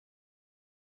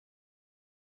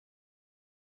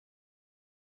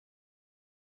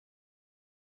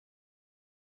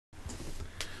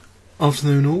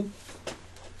Afternoon all.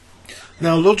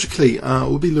 Now logically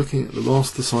we'll be looking at the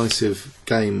last decisive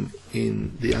game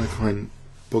in the Alekhine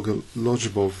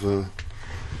Lojobov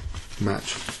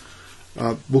match.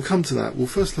 We'll come to that. We'll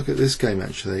first look at this game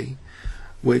actually,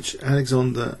 which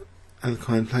Alexander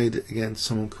Alekhine played against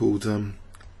someone called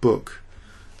Book,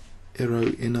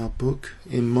 Eero in our book,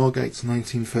 in Margate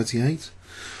 1938.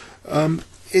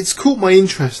 It's caught my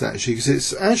interest actually because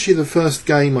it's actually the first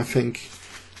game I think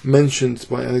mentioned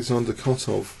by Alexander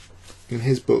Kotov in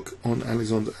his book on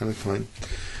Alexander Alekhine.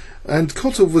 And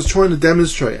Kotov was trying to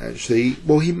demonstrate actually,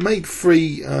 well, he made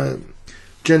three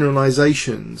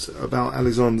generalizations about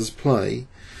Alexander's play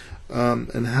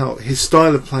and how his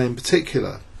style of play in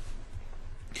particular.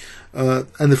 And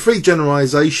the three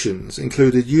generalizations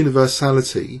included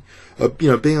universality,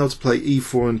 being able to play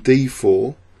E4 and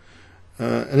D4,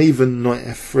 and even knight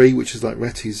F3, which is like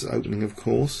Retti's opening, of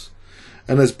course.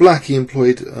 And as black, he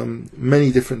employed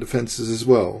many different defences as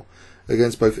well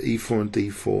against both E4 and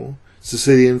D4,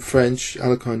 Sicilian, French,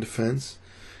 Alekhine defence,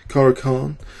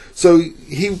 Caro-Kann. So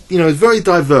he, is very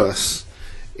diverse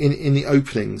in the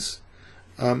openings.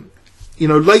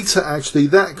 Later actually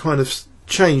that kind of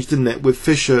changed, didn't it, with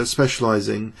Fischer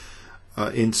specialising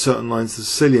in certain lines. The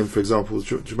Sicilian, for example,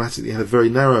 dramatically had a very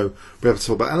narrow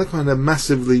repertoire, but Alekhine had a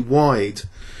massively wide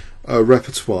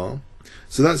repertoire.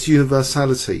 So that's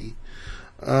universality.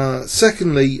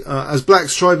 Secondly, as black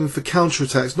striving for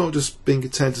counterattacks, not just being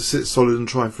content to sit solid and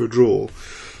trying for a draw.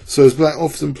 So as black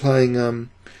often playing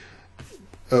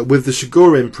with the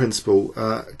Chigorin principle,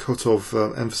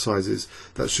 Kotov emphasises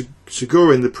that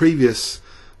Chigorin, the previous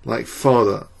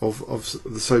father of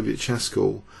the Soviet chess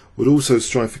school, would also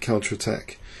strive for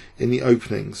counterattack in the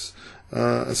openings.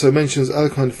 So mentions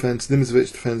Alekhine defence,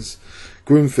 Nmxd5 defence,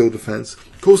 Grunfeld defence.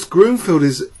 Of course, Grunfeld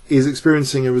is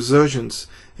experiencing a resurgence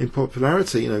in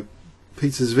popularity.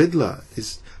 Peter Zvidler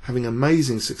is having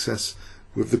amazing success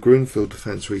with the Grunfeld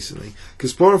defence recently.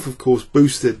 Kasparov, of course,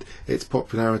 boosted its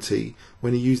popularity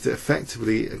when he used it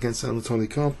effectively against Anatoly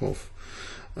Karpov.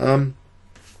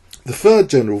 The third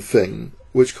general thing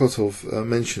which Kotov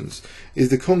mentions is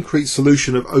the concrete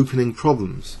solution of opening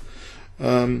problems.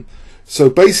 So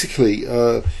basically,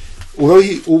 although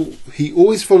he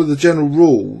always followed the general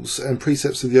rules and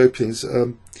precepts of the openings,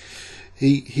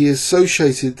 he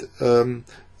associated them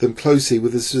closely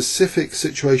with a specific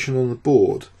situation on the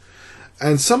board,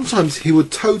 and sometimes he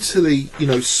would totally,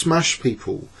 smash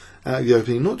people out of the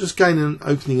opening, not just gain an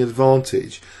opening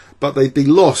advantage, but they'd be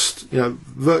lost,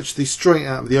 virtually straight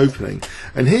out of the opening.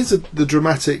 And here's the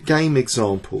dramatic game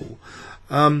example,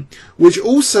 which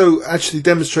also actually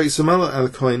demonstrates some other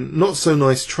Alekhine not so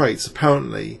nice traits,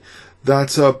 apparently.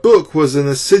 That Book was an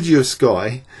assiduous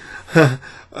guy,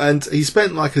 and he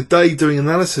spent like a day doing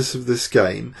analysis of this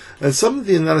game, and some of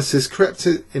the analysis crept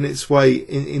in its way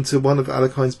into one of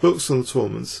Alekhine's books on the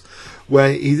tournaments,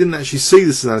 where he didn't actually see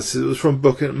this analysis. It was from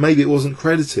Book, and maybe it wasn't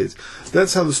credited.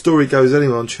 That's how the story goes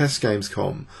anyway on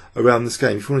ChessGames.com around this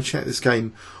game, if you want to check this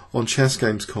game on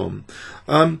ChessGames.com.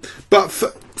 But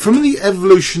from the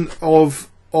evolution of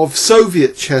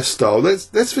Soviet chess style,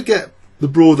 let's forget the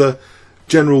broader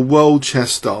general world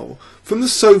chess style. From the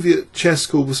Soviet chess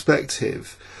school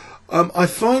perspective, I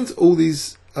find all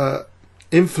these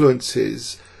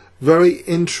influences very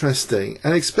interesting,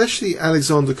 and especially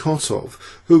Alexander Kotov,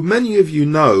 who many of you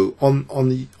know on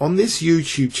this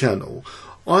YouTube channel.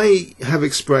 I have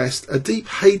expressed a deep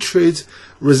hatred,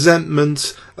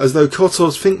 resentment, as though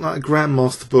Kotov's Think Like a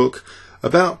Grandmaster book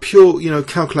about pure,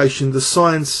 calculation, the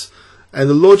science and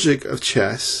the logic of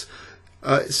chess,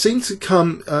 seemed to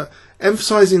come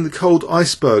emphasizing the cold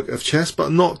iceberg of chess,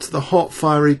 but not the hot,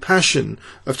 fiery passion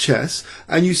of chess.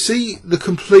 And you see the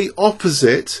complete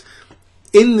opposite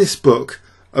in this book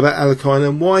about Alekhine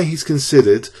and why he's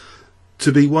considered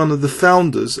to be one of the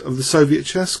founders of the Soviet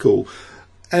chess school.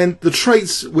 And the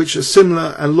traits which are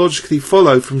similar and logically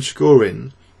follow from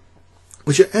Chigorin,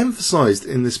 which are emphasized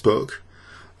in this book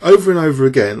over and over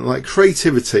again, like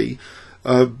creativity,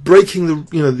 breaking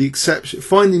the exception,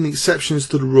 finding the exceptions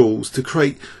to the rules to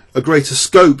create a greater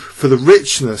scope for the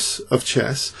richness of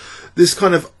chess, this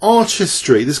kind of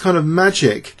artistry, this kind of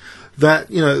magic that,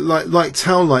 like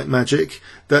Tau-like magic,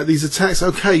 that these attacks,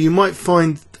 okay, you might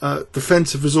find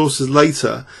defensive resources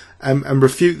later and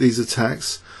refute these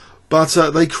attacks, but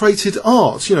they created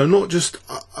art, not just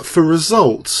for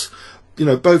results.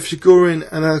 Both Chigorin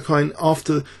and Alekhine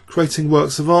after creating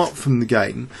works of art from the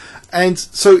game. And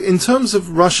so in terms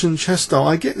of Russian chess style,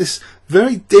 I get this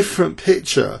very different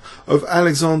picture of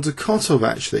Alexander Kotov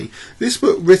actually. This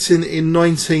book, written in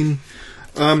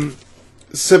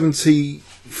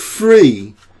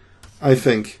 1973, I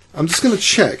think. I'm just going to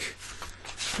check.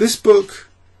 This book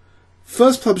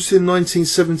first published in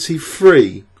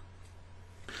 1973.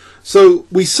 So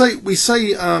we say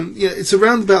it's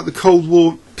around about the Cold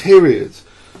War period.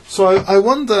 So I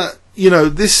wonder,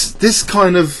 this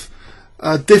kind of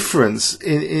difference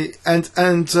and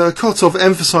Kotov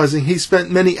emphasising he spent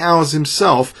many hours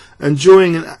himself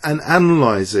enjoying and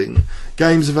analysing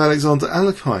games of Alexander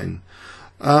Alekhine.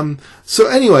 So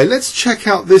anyway, let's check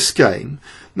out this game.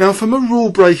 Now, from a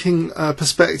rule-breaking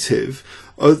perspective,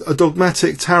 a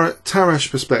dogmatic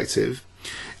Tarrasch perspective,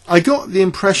 I got the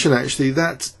impression actually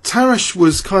that Tarrasch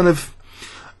was kind of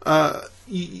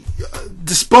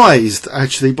despised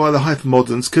actually by the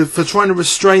hypermoderns for trying to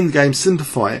restrain the game,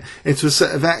 simplify it into a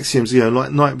set of axioms,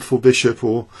 like knight before bishop,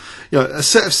 or a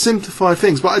set of simplified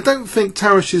things. But I don't think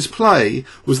Tarrasch's play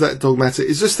was that dogmatic.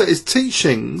 It's just that his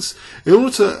teachings, in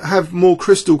order to have more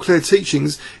crystal clear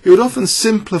teachings, he would often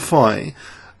simplify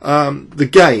the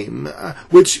game,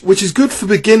 which is good for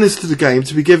beginners to the game,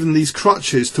 to be given these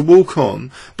crutches to walk on.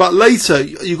 But later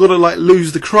you've got to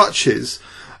lose the crutches,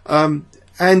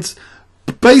 and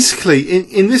basically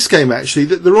in this game actually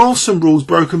that there are some rules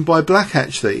broken by black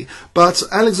actually, but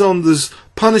Alexander's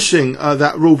punishing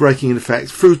that rule breaking in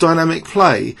effect through dynamic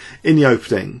play in the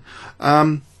opening.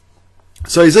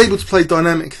 So he's able to play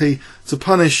dynamically to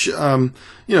punish some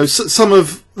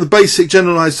of the basic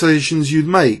generalizations you'd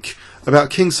make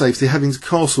about king safety, having to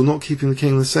castle, not keeping the king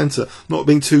in the centre, not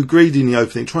being too greedy in the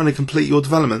opening, trying to complete your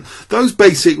development. Those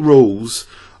basic rules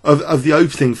of the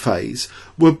opening phase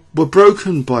were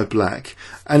broken by black,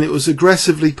 and it was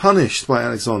aggressively punished by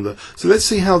Alexander. So let's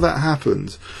see how that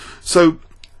happened. So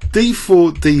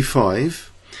d4, d5,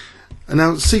 and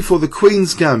now c4, the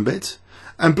queen's gambit,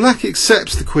 and black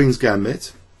accepts the queen's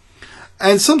gambit.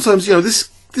 And sometimes,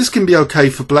 this can be okay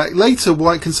for black. Later,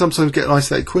 white can sometimes get an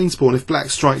isolated queen's pawn if black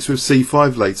strikes with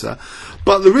c5 later.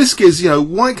 But the risk is,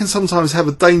 white can sometimes have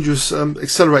a dangerous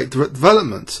accelerated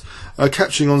development,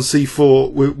 capturing on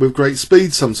c4 with great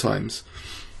speed sometimes,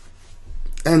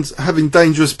 and having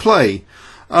dangerous play.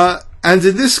 And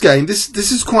in this game, this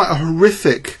is quite a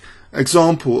horrific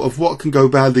example of what can go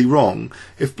badly wrong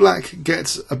if black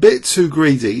gets a bit too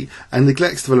greedy and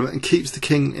neglects development and keeps the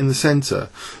king in the centre.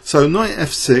 So knight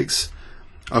f6.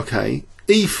 Okay,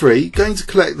 e3, going to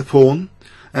collect the pawn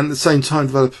and at the same time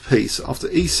develop a piece. After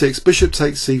e6, bishop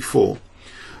takes c4.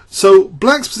 So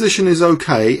black's position is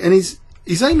okay, and he's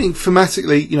aiming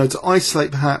thematically, to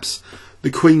isolate perhaps the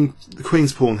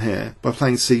queen's pawn here by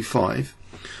playing c5.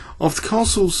 After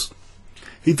castles,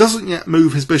 he doesn't yet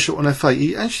move his bishop on f8.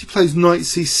 He actually plays knight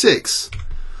c6.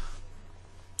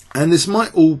 And this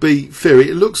might all be theory.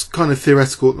 It looks kind of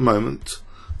theoretical at the moment.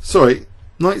 Sorry,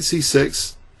 knight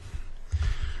c6.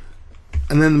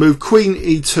 And then the move queen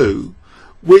e2,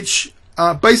 which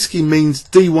basically means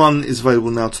d1 is available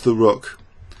now to the rook.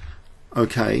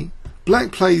 Okay,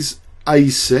 black plays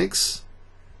a6,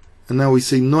 and now we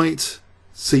see knight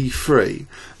c3.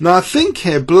 Now I think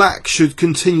here black should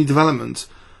continue development,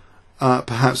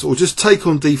 perhaps, or just take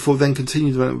on d4, then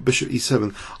continue development with bishop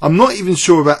e7. I'm not even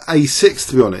sure about a6,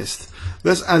 to be honest.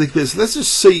 Let's add a bit. So let's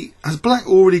just see, has black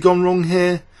already gone wrong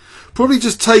here? Probably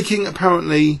just taking,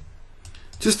 apparently,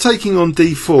 just taking on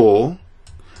d4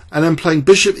 and then playing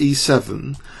bishop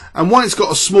e7, and white's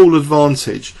got a small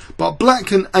advantage, but black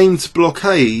can aim to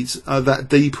blockade that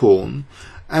d pawn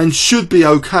and should be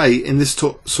okay in this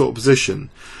sort of position.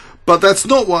 But that's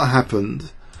not what happened.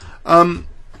 After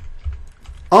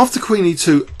queen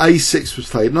e2, a6 was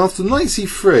played, and after knight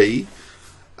c3,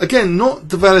 again not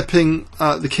developing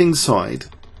the king side.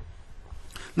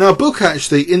 Now, Book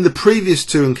actually, in the previous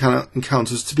two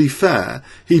encounters, to be fair,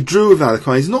 he drew with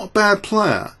Alekhine. He's not a bad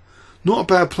player. Not a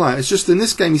bad player. It's just in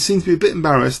this game he seems to be a bit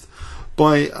embarrassed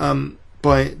by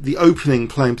the opening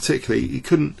play in particular. He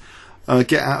couldn't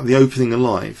get out of the opening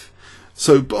alive.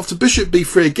 So after bishop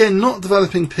b3, again not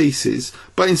developing pieces,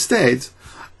 but instead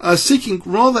seeking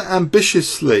rather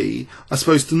ambitiously, I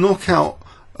suppose, to knock out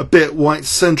a bit white's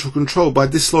central control by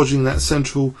dislodging that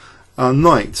central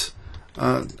knight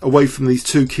away from these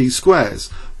two key squares.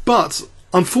 But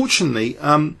unfortunately,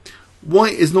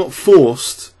 white is not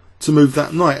forced to move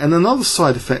that knight. And another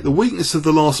side effect, the weakness of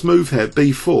the last move here,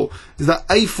 b4, is that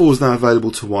a4 is now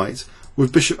available to white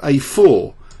with bishop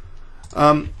a4.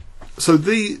 So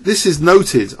this is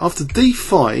noted after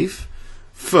d5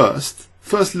 first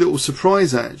little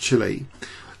surprise actually,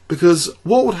 because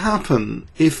what would happen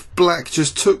if black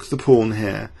just took the pawn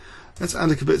here? Let's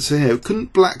add a bit to here.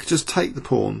 Couldn't black just take the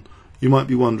pawn? You might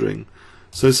be wondering.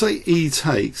 So say e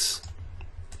takes,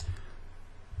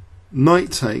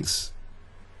 knight takes,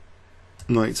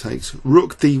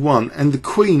 rook d1, and the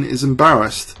queen is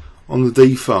embarrassed on the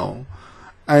d file.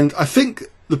 And I think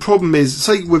the problem is,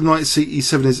 say with knight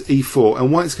e7 is e4,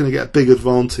 and white's going to get a big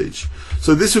advantage.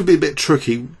 So this would be a bit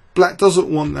tricky. Black doesn't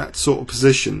want that sort of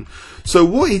position. So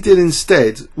what he did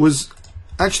instead was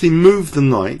actually move the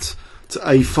knight to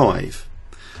a5.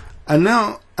 And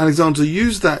now Alexander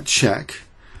used that check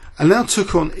and now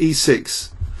took on e6.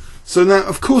 So now,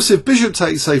 of course, if bishop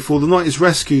takes a4, the knight is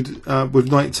rescued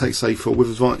with knight takes a4 with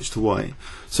advantage to white.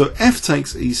 So f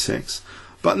takes e6.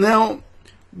 But now,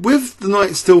 with the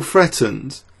knight still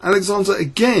threatened, Alexander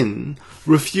again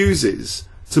refuses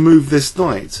to move this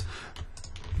knight.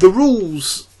 The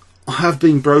rules have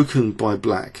been broken by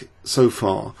black so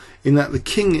far, in that the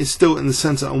king is still in the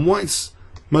centre and white's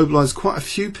mobilised quite a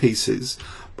few pieces.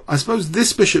 I suppose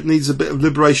this bishop needs a bit of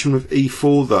liberation with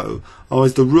e4 though,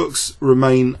 otherwise the rooks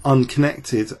remain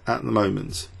unconnected at the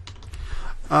moment.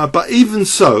 But even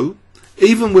so,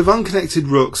 even with unconnected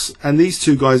rooks and these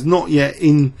two guys not yet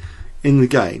in the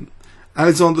game,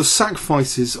 Alexander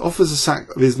sacrifices, offers a sack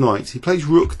of his knight. He plays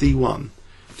rook d1,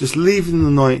 just leaving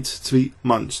the knight to be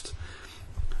munched.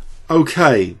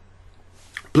 Okay,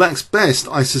 black's best,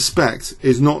 I suspect,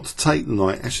 is not to take the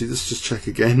knight. Actually, let's just check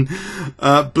again.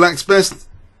 Black's best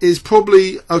is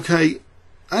probably, okay,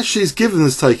 actually it's given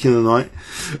as taking the knight.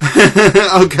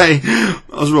 Okay, I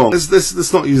was wrong.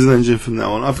 Let's not use an engine from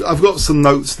now on. I've got some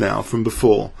notes now from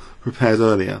before, prepared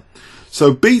earlier.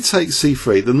 So b takes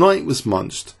c3, the knight was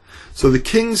munched. So the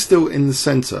king's still in the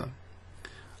centre.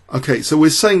 Okay, so we're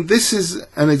saying this is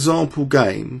an example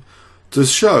game to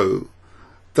show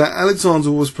that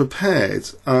Alexander was prepared,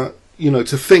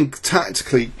 to think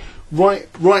tactically right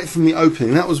from the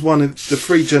opening. That was one of the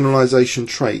 3 generalization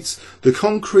traits, the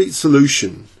concrete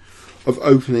solution of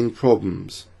opening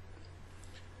problems.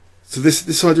 So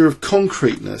this idea of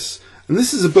concreteness, and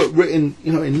this is a book written,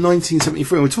 in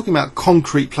 1973. And we're talking about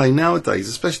concrete play nowadays,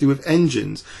 especially with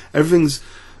engines. Everything's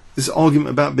this argument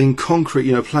about being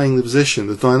concrete, playing the position,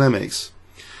 the dynamics,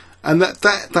 and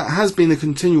that has been a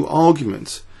continual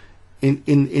argument in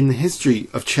the history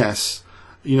of chess.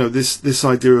 This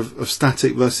idea of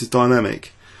static versus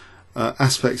dynamic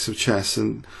aspects of chess,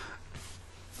 and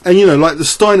like the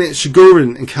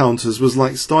Steinitz-Shigurin encounters was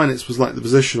like Steinitz was like the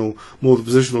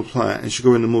positional player, and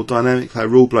Shigurin the more dynamic player,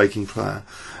 rule-breaking player.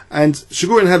 And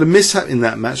Shigurin had a mishap in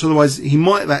that match, otherwise he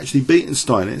might have actually beaten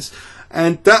Steinitz,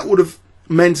 and that would have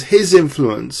meant his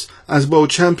influence as world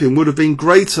champion would have been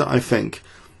greater, I think,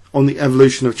 on the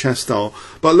evolution of chess style.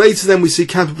 But later then we see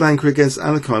Capablanca against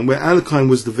Alekhine, where Alekhine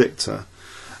was the victor.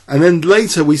 And then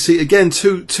later we see again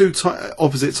two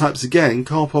opposite types again,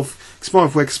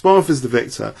 Karpov-Kasparov, where Kasparov is the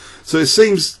victor. So it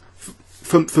seems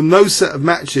from those set of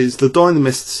matches, the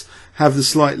dynamists have the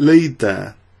slight lead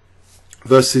there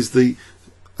versus the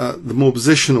more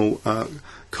positional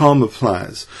calmer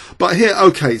players. But here,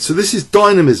 okay, so this is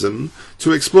dynamism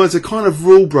to exploit a kind of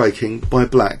rule breaking by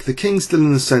black. The king's still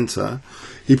in the centre.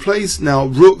 He plays now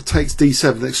rook takes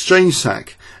d7, exchange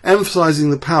sack,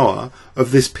 emphasising the power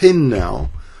of this pin now,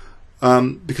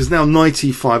 because now knight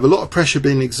e5, a lot of pressure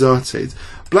being exerted.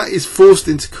 Black is forced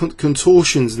into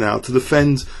contortions now to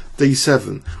defend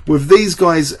d7. With these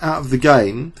guys out of the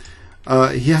game,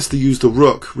 he has to use the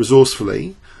rook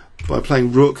resourcefully by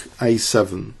playing rook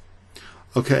a7.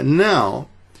 Okay, now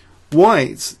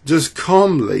white just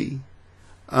calmly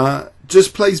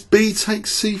just plays b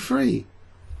takes c3.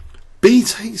 B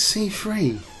takes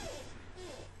c3.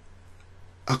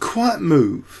 A quiet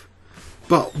move.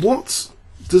 But what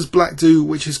does black do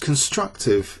which is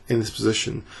constructive in this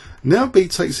position? Now b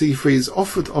takes c3 is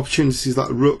offered opportunities like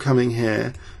the rook coming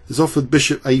here. There's offered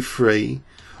bishop a3.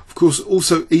 Of course,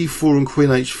 also e4 and queen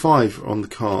h5 are on the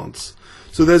cards.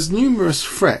 So there's numerous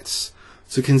threats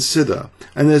to consider,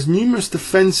 and there's numerous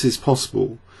defences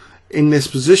possible in this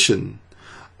position.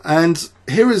 And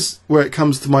here is where it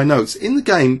comes to my notes. In the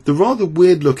game, the rather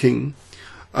weird looking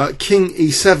king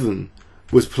e7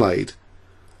 was played.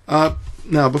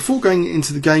 Now, before going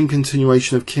into the game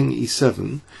continuation of king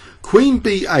e7, queen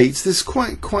b8, this is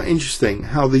quite interesting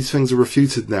how these things are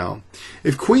refuted now.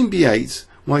 If queen b8,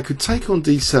 white could take on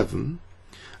d7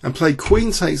 and play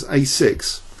queen takes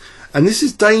a6, and this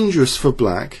is dangerous for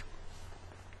black.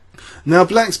 Now,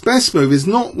 black's best move is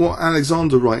not what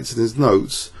Alexander writes in his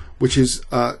notes, which is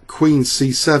queen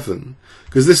c7,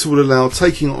 because this would allow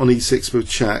taking on e6 with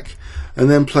check, and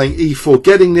then playing e4,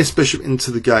 getting this bishop into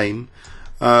the game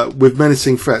with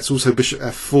menacing threats. Also bishop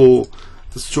f4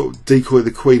 to sort of decoy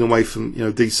the queen away from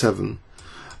d7,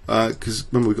 because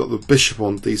remember we've got the bishop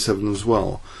on d7 as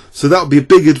well. So that would be a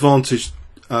big advantage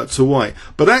to white.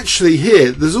 But actually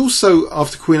here, there's also,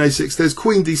 after queen a6, there's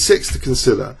queen d6 to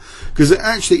consider, because it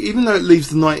actually, even though it leaves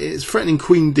the knight, it's threatening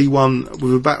queen d1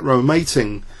 with a back row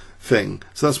mating thing.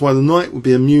 So that's why the knight would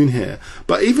be immune here.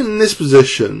 But even in this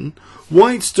position,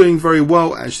 white's doing very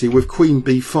well actually with queen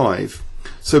b5.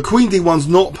 So queen d1's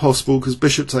not possible because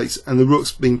bishop takes and the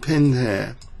rook's being pinned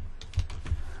here.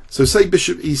 So say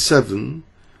bishop e7,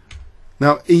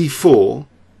 now e4,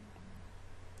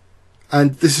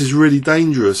 and this is really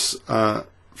dangerous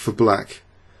for black,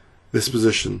 this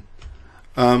position.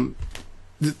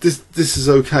 This is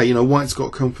okay, you know, white's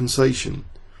got compensation.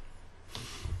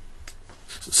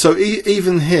 So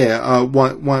even here,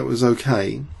 white was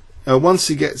okay. Once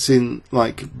he gets in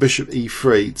like bishop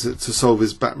e3 to solve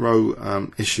his back row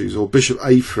issues, or bishop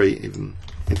a3 even,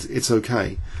 it's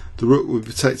okay. The rook will be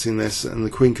protecting this, and the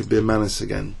queen could be a menace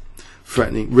again,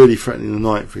 really threatening the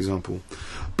knight, for example.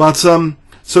 But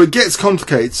so it gets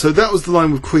complicated. So that was the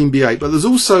line with queen b8. But there's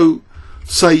also,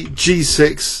 say,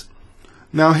 g6.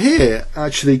 Now here,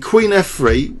 actually, queen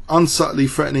f3, unsubtly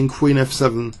threatening queen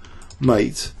f7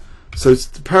 mate. So it's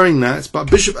pairing that, but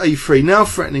bishop a3 now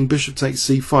threatening bishop takes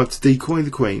c5 to decoy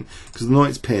the queen because the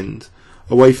knight's pinned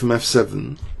away from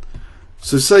f7.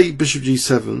 So say bishop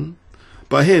g7,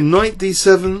 but here knight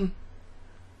d7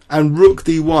 and rook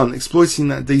d1 exploiting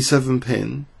that d7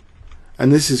 pin,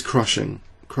 and this is crushing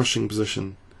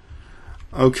position.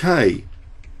 Okay.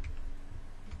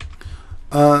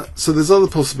 So there's other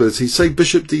possibilities. Say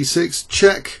bishop d6,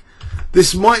 check.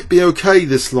 This might be okay,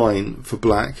 this line for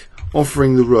black,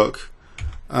 offering the rook.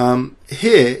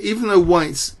 Here, even though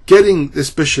white's getting this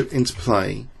bishop into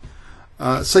play,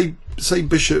 say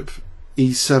bishop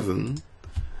e7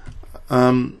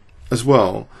 as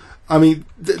well. I mean,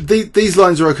 these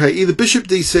lines are okay. Either bishop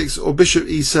d6 or bishop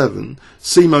e7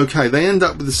 seem okay. They end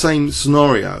up with the same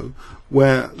scenario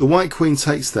where the white queen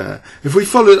takes there. If we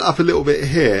follow it up a little bit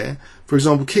here, for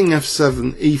example, king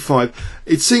f7, e5,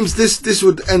 it seems this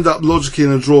would end up logically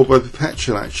in a draw by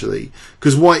perpetual actually,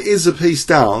 because white is a piece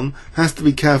down, has to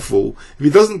be careful. If he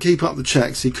doesn't keep up the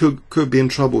checks, he could be in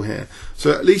trouble here.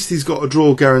 So at least he's got a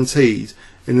draw guaranteed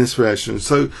in this relation.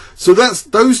 So that's,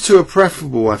 those two are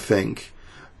preferable, I think.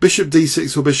 Bishop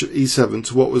d6 or bishop e7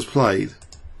 to what was played.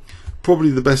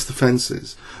 Probably the best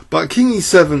defences. But king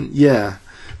e7, yeah,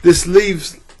 this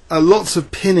leaves lots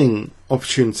of pinning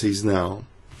opportunities now.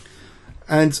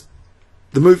 And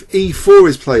the move e4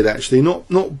 is played actually, not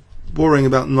worrying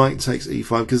about knight takes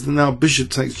e5, because now bishop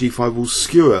takes g5 will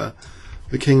skewer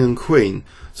the king and queen.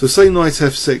 So say knight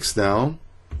f6 now.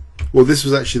 Well, this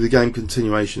was actually the game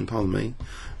continuation, pardon me.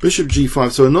 Bishop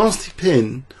g5, so a nasty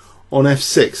pin on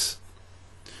f6.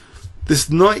 This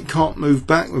knight can't move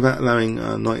back without allowing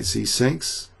knight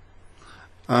c6.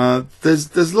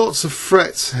 There's lots of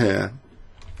threats here.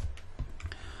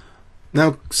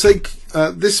 Now, say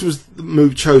this was the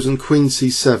move chosen, queen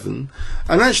c7,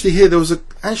 and actually here there was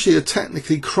actually a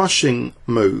technically crushing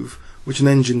move which an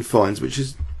engine finds, which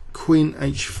is queen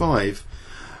h5,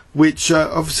 which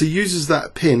obviously uses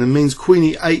that pin and means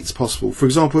queen e8 is possible. For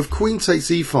example, if queen takes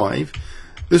e5,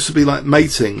 this would be like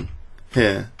mating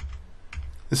here.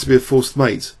 This would be a forced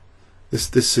mate, this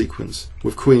sequence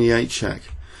with queen e8 check.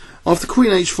 After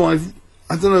queen h5,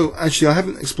 I don't know, actually I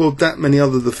haven't explored that many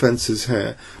other defences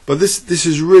here, but this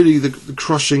is really the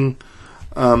crushing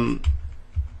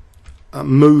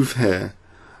move here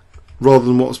rather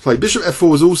than what was played. Bishop f4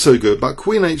 was also good, but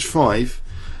queen h5,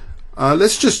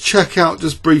 let's just check out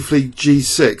just briefly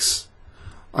g6.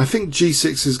 I think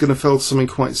g6 is going to fall to something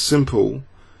quite simple.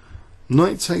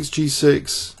 Knight takes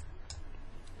g6,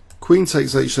 queen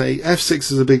takes h8,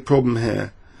 f6 is a big problem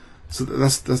here, so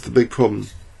that's the big problem.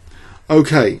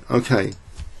 Okay.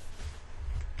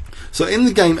 So in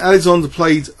the game, Alexander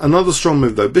played another strong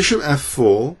move though, bishop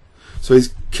f4. So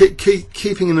he's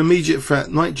keeping an immediate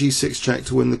threat, knight g6 check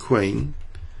to win the queen.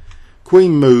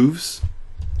 Queen moves.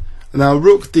 And now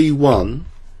rook d1.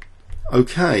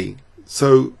 Okay,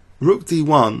 so rook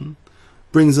d1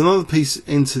 brings another piece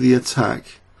into the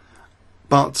attack.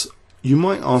 But you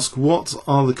might ask, what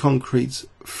are the concrete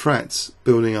threats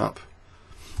building up?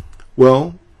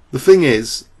 Well, the thing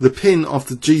is, the pin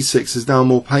after g6 is now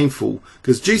more painful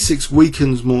because g6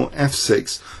 weakens more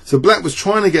f6. So black was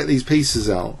trying to get these pieces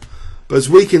out, but it's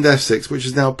weakened f6, which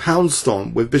is now pounced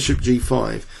on with bishop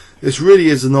g5. This really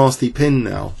is a nasty pin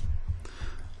now.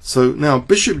 So now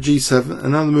bishop g7,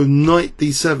 and now the move knight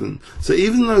d7. So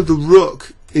even though the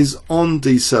rook is on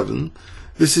d7,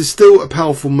 this is still a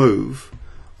powerful move.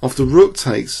 After rook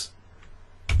takes,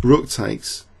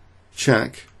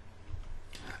 check.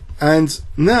 And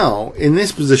now, in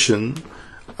this position,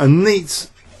 a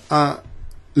neat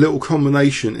little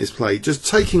combination is played, just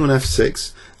taking on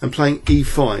f6 and playing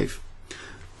e5.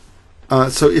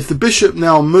 So if the bishop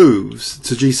now moves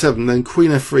to g7, then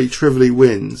queen f3 trivially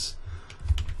wins.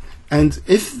 And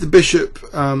if the bishop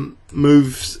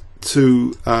moves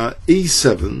to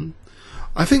e7,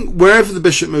 I think wherever the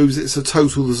bishop moves, it's a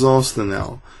total disaster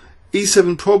now.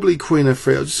 e7, probably queen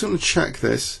f3. I'm just going to check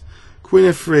this. Queen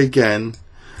f3 again.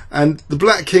 And the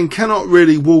black king cannot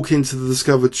really walk into the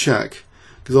discovered check,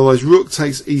 because otherwise rook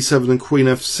takes e7 and queen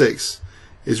f6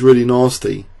 is really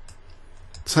nasty.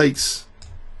 Takes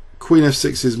queen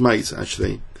f6 is mate,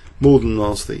 actually. More than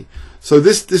nasty. So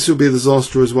this will be a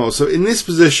disaster as well. So in this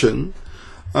position,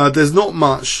 there's not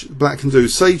much black can do.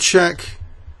 Say check,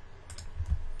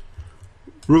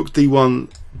 rook d1.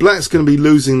 Black's going to be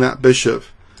losing that bishop,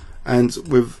 and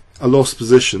with a lost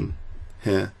position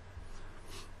here.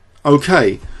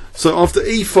 Okay, so after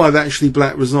e5, actually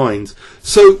black resigned.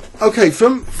 So okay,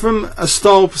 from a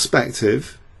style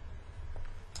perspective,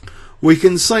 we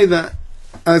can say that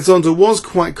Alexander was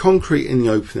quite concrete in the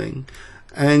opening.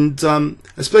 And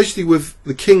especially with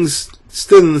the kings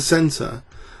still in the centre,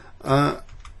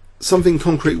 something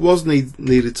concrete was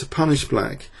needed to punish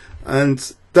black,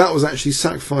 and that was actually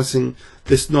sacrificing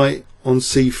this knight on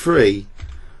c3,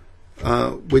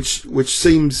 which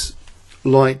seems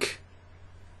like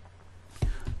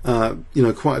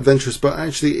quite adventurous, but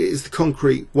actually it is the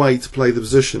concrete way to play the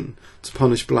position to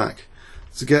punish black,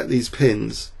 to get these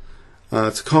pins.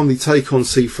 To calmly take on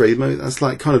c3. That's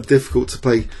like kind of difficult to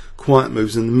play quiet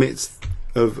moves in the midst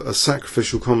of a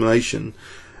sacrificial combination.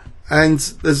 And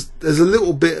there's a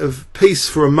little bit of peace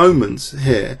for a moment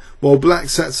here, while black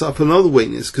sets up another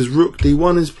weakness, because rook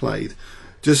d1 is played,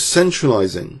 just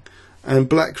centralizing, and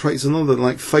black creates another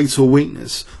like fatal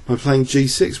weakness by playing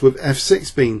g6, with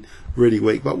f6 being really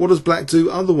weak. But what does black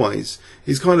do otherwise?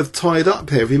 He's kind of tied up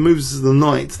here. If he moves to the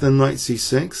knight, then knight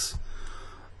c6.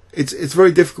 It's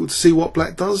very difficult to see what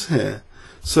black does here.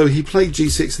 So he played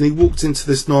g6 and he walked into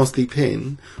this nasty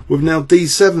pin, with now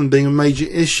d7 being a major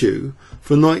issue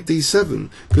for knight d7,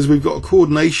 because we've got a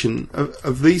coordination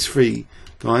of these three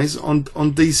guys on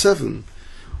d7.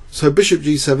 So bishop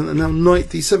g7 and now knight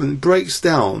d7. It breaks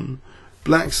down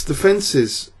black's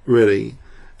defences really,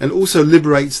 and also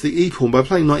liberates the e-pawn. By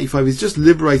playing knight e5, he's just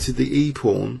liberated the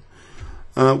e-pawn,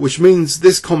 which means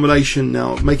this combination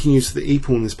now, making use of the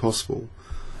e-pawn, is possible.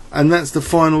 And that's the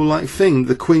final thing.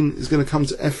 The queen is going to come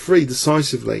to f3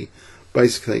 decisively,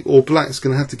 basically, or black's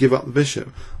going to have to give up the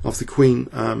bishop after queen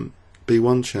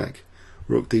b1 check,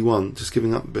 rook d1, just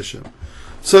giving up the bishop.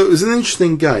 So it was an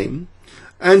interesting game,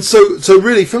 and so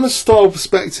really from a style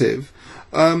perspective,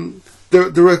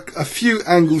 there are a few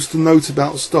angles to note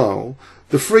about style.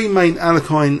 The three main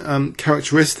Alekhine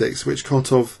characteristics which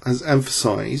Kotov has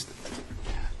emphasised.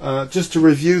 Just to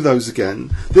review those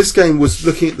again, this game was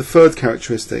looking at the third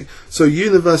characteristic, so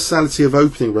universality of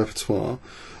opening repertoire,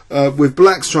 with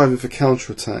black striving for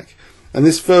counter-attack, and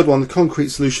this third one, the concrete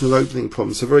solution of opening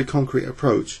problems, a very concrete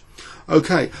approach.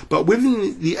 Okay, but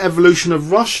within the evolution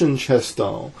of Russian chess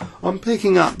style, I'm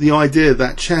picking up the idea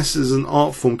that chess is an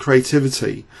art form,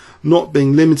 creativity, not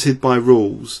being limited by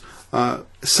rules,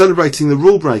 celebrating the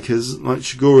rule breakers like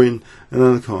Chigorin and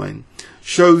Alekhine,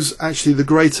 shows actually the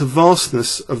greater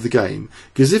vastness of the game,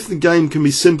 because if the game can be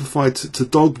simplified to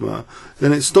dogma,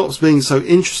 then it stops being so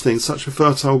interesting, such a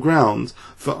fertile ground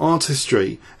for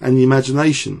artistry and the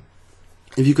imagination.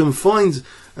 If you can find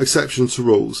exceptions to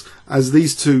rules, as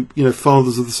these two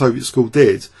fathers of the Soviet school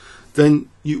did, then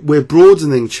we're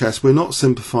broadening chess, we're not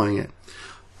simplifying it.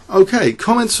 Okay,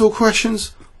 comments or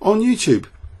questions on YouTube?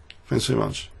 Thanks very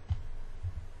much.